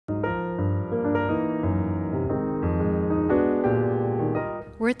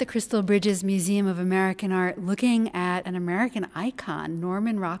We're at the Crystal Bridges Museum of American Art looking at an American icon,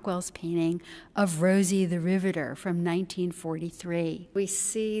 Norman Rockwell's painting of Rosie the Riveter from 1943. We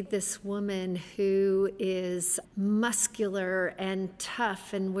see this woman who is muscular and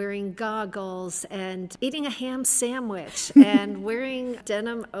tough and wearing goggles and eating a ham sandwich and wearing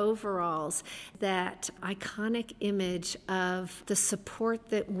denim overalls. That iconic image of the support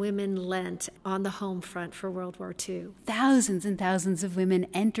that women lent on the home front for World War II. Thousands and thousands of women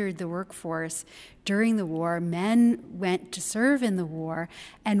entered the workforce during the war. Men went to serve in the war,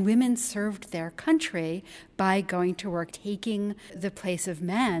 and women served their country by going to work, taking the place of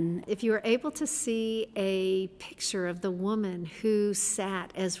men. If you were able to see a picture of the woman who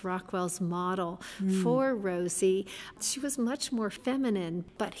sat as Rockwell's model for Rosie, she was much more feminine,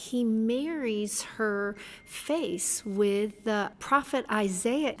 but he marries her face with the prophet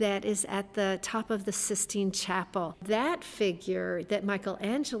Isaiah that is at the top of the Sistine Chapel. That figure that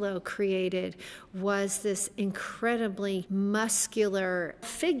Michelangelo created was this incredibly muscular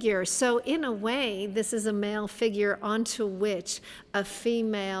figure. So in a way, this is a male figure onto which a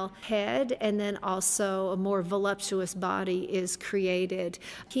female head and then also a more voluptuous body is created.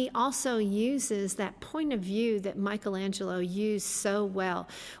 He also uses that point of view that Michelangelo used so well,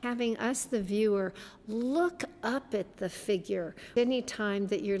 having us, the viewer, look up at the figure. Anytime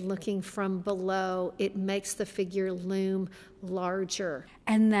that you're looking from below, it makes the figure loom larger.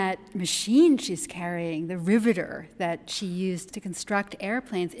 And that machine she's carrying, the riveter that she used to construct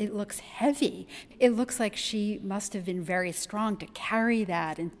airplanes, it looks heavy. It looks like she must have been very strong to carry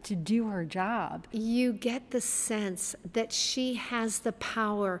that and to do her job. You get the sense that she has the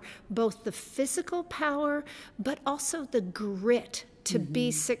power, both the physical power, but also the grit to be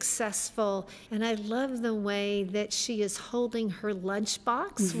successful. And I love the way that she is holding her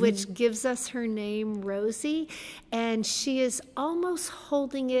lunchbox, which gives us her name, Rosie, and she is almost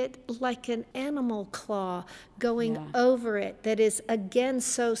holding it like an animal claw going over it that is, again,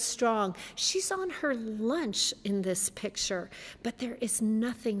 so strong. She's on her lunch in this picture, but there is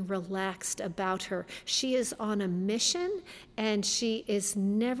nothing relaxed about her. She is on a mission, and she is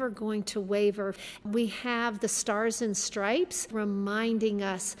never going to waver. We have the stars and stripes reminding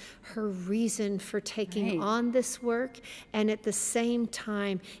us her reason for taking on this work, and at the same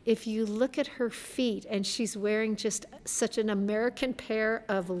time, if you look at her feet, and she's wearing just such an American pair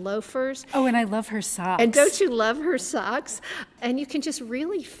of loafers. Oh, and I love her socks. And don't you love her socks? And you can just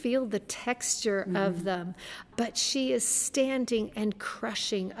really feel the texture of them. But she is standing and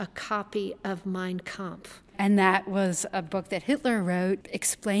crushing a copy of Mein Kampf. And that was a book that Hitler wrote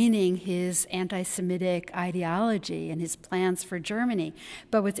explaining his anti-Semitic ideology and his plans for Germany.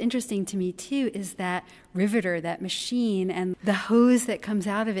 But what's interesting to me, too, is that riveter, that machine, and the hose that comes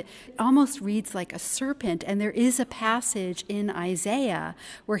out of it, almost reads like a serpent. And there is a passage in Isaiah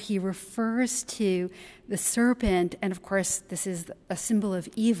where he refers to the serpent, and of course, this is a symbol of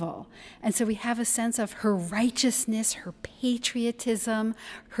evil. And so we have a sense of her righteousness, her patriotism,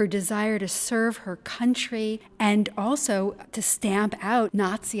 her desire to serve her country, and also to stamp out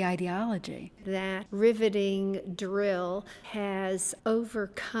Nazi ideology. That riveting drill has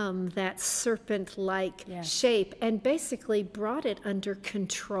overcome that serpent-like shape and basically brought it under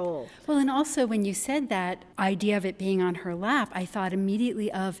control. Well, and also when you said that idea of it being on her lap, I thought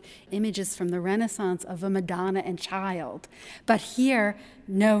immediately of images from the Renaissance of a Madonna and child. But here,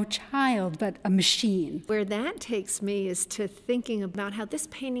 no child, but a machine. Where that takes me is to thinking about how this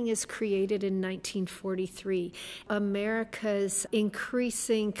painting is created in 1943. America's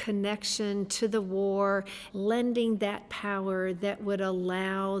increasing connection to the war, lending that power that would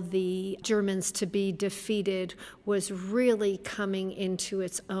allow the Germans to be defeated, was really coming into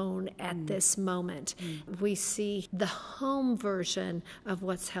its own at this moment. We see the home version of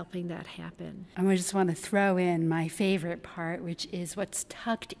what's helping that happen. I just want to throw in my favorite part, which is what's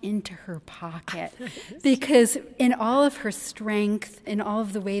tucked into her pocket. Because in all of her strength, in all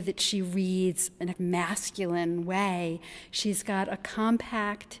of the way that she reads in a masculine way, she's got a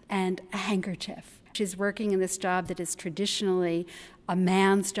compact and a handkerchief. She's working in this job that is traditionally a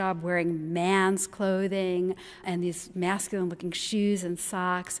man's job, wearing man's clothing and these masculine-looking shoes and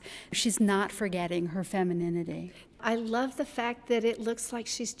socks. She's not forgetting her femininity. I love the fact that it looks like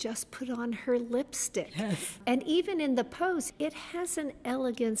she's just put on her lipstick. Yes. And even in the pose, it has an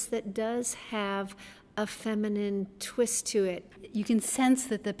elegance that does have a feminine twist to it. You can sense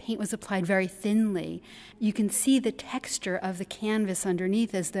that the paint was applied very thinly. You can see the texture of the canvas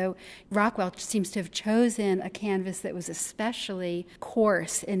underneath, as though Rockwell seems to have chosen a canvas that was especially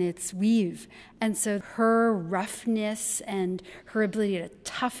coarse in its weave. And so her roughness and her ability to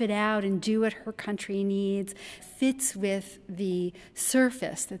tough it out and do what her country needs fits with the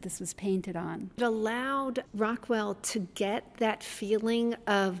surface that this was painted on. It allowed Rockwell to get that feeling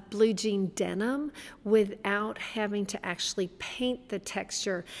of blue jean denim without having to actually paint the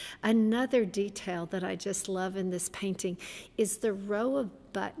texture. Another detail that I just love in this painting is the row of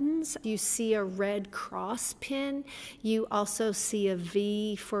buttons. You see a red cross pin. You also see a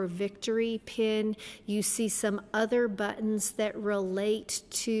V for victory pin. You see some other buttons that relate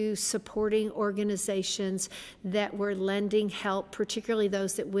to supporting organizations that were lending help, particularly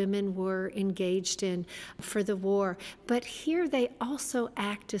those that women were engaged in for the war. But here they also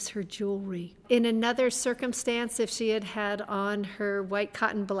act as her jewelry. In another circumstance, if she had had on her white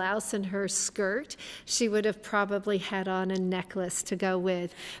cotton blouse and her skirt, she would have probably had on a necklace to go with.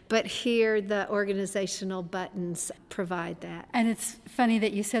 But here, the organizational buttons provide that. And it's funny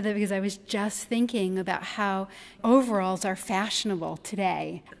that you said that, because I was just thinking about how overalls are fashionable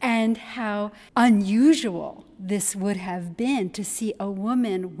today and how unusual this would have been to see a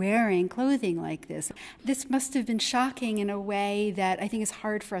woman wearing clothing like this. This must have been shocking in a way that I think is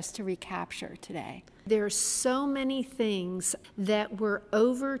hard for us to recapture today. There are so many things that were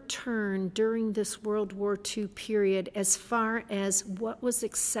overturned during this World War II period as far as what was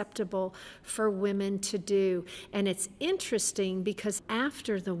acceptable for women to do. And it's interesting because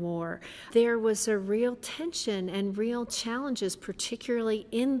after the war, there was a real tension and real challenges, particularly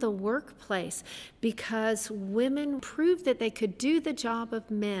in the workplace, because women proved that they could do the job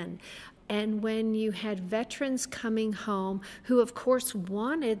of men. And when you had veterans coming home who, of course,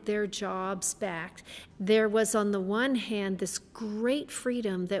 wanted their jobs back, there was, on the one hand, this great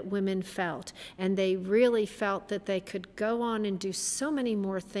freedom that women felt. And they really felt that they could go on and do so many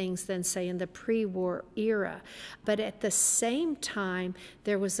more things than, say, in the pre-war era. But at the same time,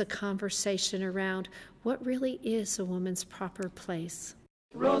 there was a conversation around what really is a woman's proper place.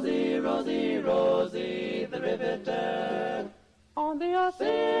 Rosie, Rosie, Rosie the Riveter, on the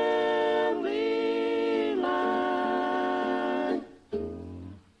Ocean.